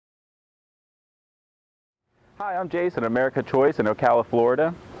Hi, I'm Jason, America Choice in Ocala,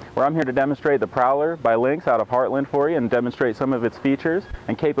 Florida, where I'm here to demonstrate the Prowler by Lynx out of Heartland for you and demonstrate some of its features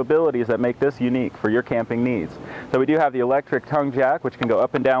and capabilities that make this unique for your camping needs. So we do have the electric tongue jack, which can go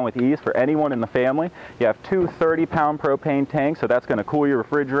up and down with ease for anyone in the family. You have two 30-pound propane tanks, so that's going to cool your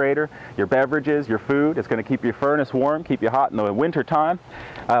refrigerator, your beverages, your food. It's going to keep your furnace warm, keep you hot in the winter time.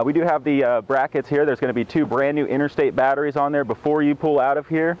 We do have the brackets here. There's going to be two brand new interstate batteries on there before you pull out of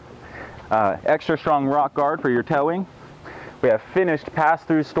here. Extra strong rock guard for your towing. We have finished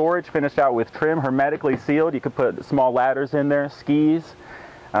pass-through storage, finished out with trim, hermetically sealed. You could put small ladders in there, skis.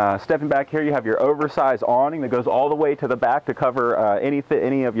 Stepping back here, you have your oversized awning that goes all the way to the back to cover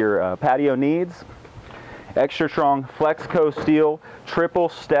any of your patio needs. Extra strong Flexco steel triple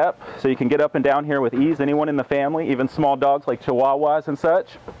step, so you can get up and down here with ease. Anyone in the family, even small dogs like Chihuahuas and such.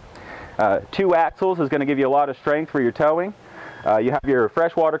 Two axles is going to give you a lot of strength for your towing. You have your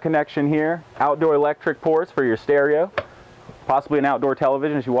freshwater connection here, outdoor electric ports for your stereo, possibly an outdoor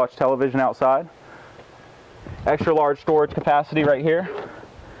television as you watch television outside. Extra large storage capacity right here.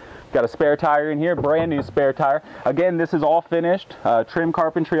 Got a spare tire in here, brand new spare tire. Again, this is all finished, trim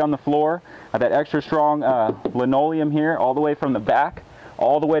carpentry on the floor. That extra strong linoleum here, all the way from the back,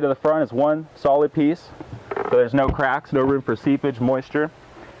 all the way to the front is one solid piece. So there's no cracks, no room for seepage, moisture.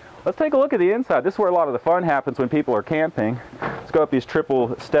 Let's take a look at the inside. This is where a lot of the fun happens when people are camping. Let's go up these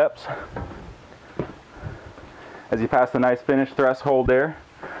triple steps as you pass the nice finished threshold there.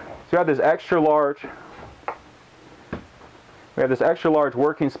 So you have this extra large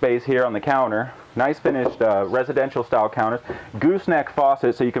working space here on the counter. Nice finished residential style counters. Gooseneck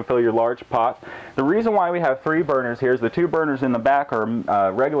faucet so you can fill your large pots. The reason why we have three burners here is the two burners in the back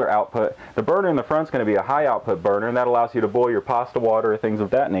are regular output. The burner in the front is going to be a high output burner, and that allows you to boil your pasta water or things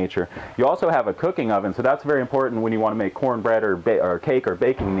of that nature. You also have a cooking oven, so that's very important when you want to make cornbread or cake or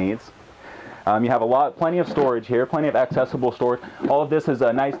baking needs. You have plenty of storage here, plenty of accessible storage. All of this is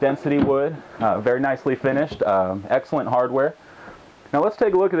a nice density wood, very nicely finished, excellent hardware. Now let's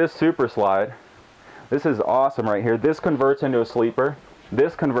take a look at this super slide. This is awesome right here. This converts into a sleeper.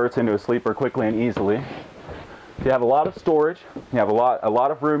 This converts into a sleeper quickly and easily. You have a lot of storage. You have a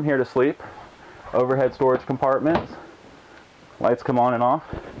lot of room here to sleep. Overhead storage compartments. Lights come on and off.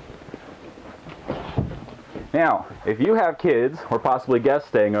 Now, if you have kids or possibly guests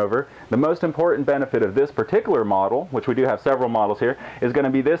staying over, the most important benefit of this particular model, which we do have several models here, is going to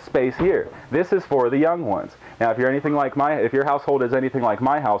be this space here. This is for the young ones. Now, if your household is anything like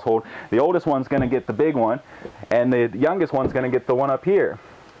my household, the oldest one's going to get the big one, and the youngest one's going to get the one up here.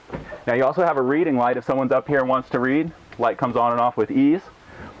 Now, you also have a reading light if someone's up here and wants to read. Light comes on and off with ease,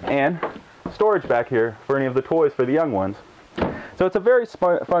 and storage back here for any of the toys for the young ones. So it's a very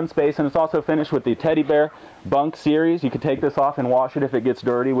fun space, and it's also finished with the Teddy Bear Bunk series. You can take this off and wash it if it gets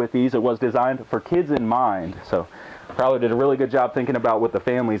dirty with ease. It was designed for kids in mind. So Prowler did a really good job thinking about what the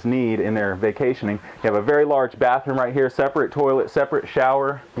families need in their vacationing. You have a very large bathroom right here, separate toilet, separate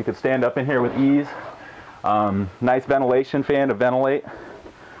shower. You could stand up in here with ease. Nice ventilation fan to ventilate.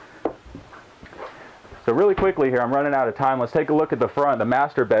 So really quickly here, I'm running out of time. Let's take a look at the front, the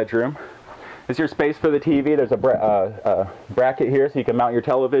master bedroom. This is your space for the TV. There's a bracket here so you can mount your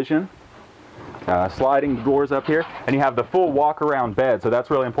television. Sliding doors up here, and you have the full walk-around bed. So that's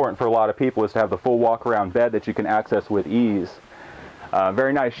really important for a lot of people, is to have the full walk-around bed that you can access with ease.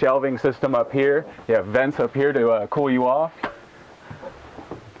 Very nice shelving system up here. You have vents up here to cool you off.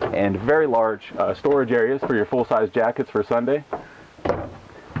 And very large storage areas for your full-size jackets for Sunday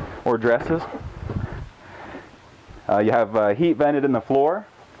or dresses. You have heat vented in the floor.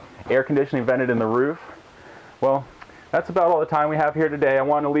 Air conditioning vented in the roof. Well, that's about all the time we have here today. I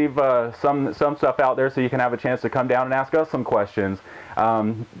want to leave some stuff out there so you can have a chance to come down and ask us some questions.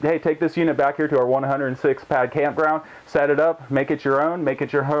 Hey, take this unit back here to our 106 pad campground, set it up, make it your own, make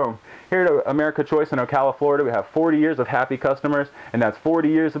it your home. Here at America Choice in Ocala, Florida, we have 40 years of happy customers, and that's 40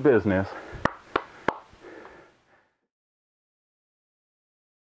 years of business.